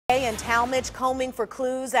And Tallmadge combing for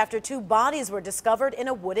clues after two bodies were discovered in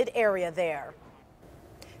a wooded area there.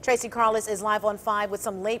 Tracy Carlos is live on 5 with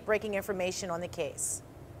some late-breaking information on the case.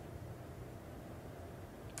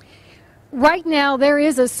 Right now, there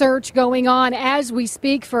is a search going on as we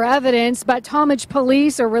speak for evidence, but Tallmadge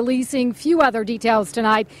police are releasing few other details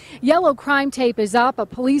tonight. Yellow crime tape is up. A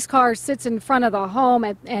police car sits in front of the home,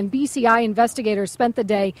 and BCI investigators spent the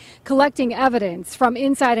day collecting evidence from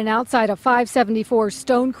inside and outside of 574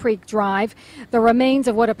 Stone Creek Drive. The remains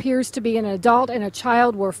of what appears to be an adult and a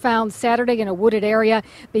child were found Saturday in a wooded area.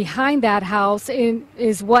 Behind that house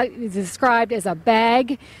is what is described as a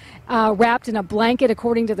bag. Wrapped in a blanket,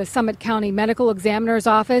 according to the Summit County Medical Examiner's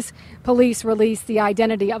Office. Police released the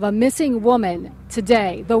identity of a missing woman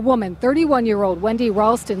today. The woman, 31-year-old Wendy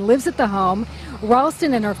Ralston, lives at the home.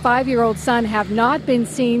 Ralston and her 5-year-old son have not been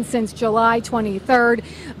seen since July 23rd,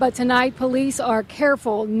 but tonight police are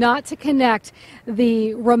careful not to connect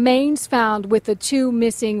the remains found with the two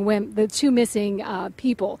missing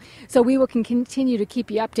people. So we will continue to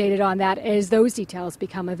keep you updated on that as those details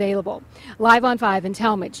become available. Live on 5 in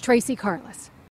Tallmadge, Tracy Carlos.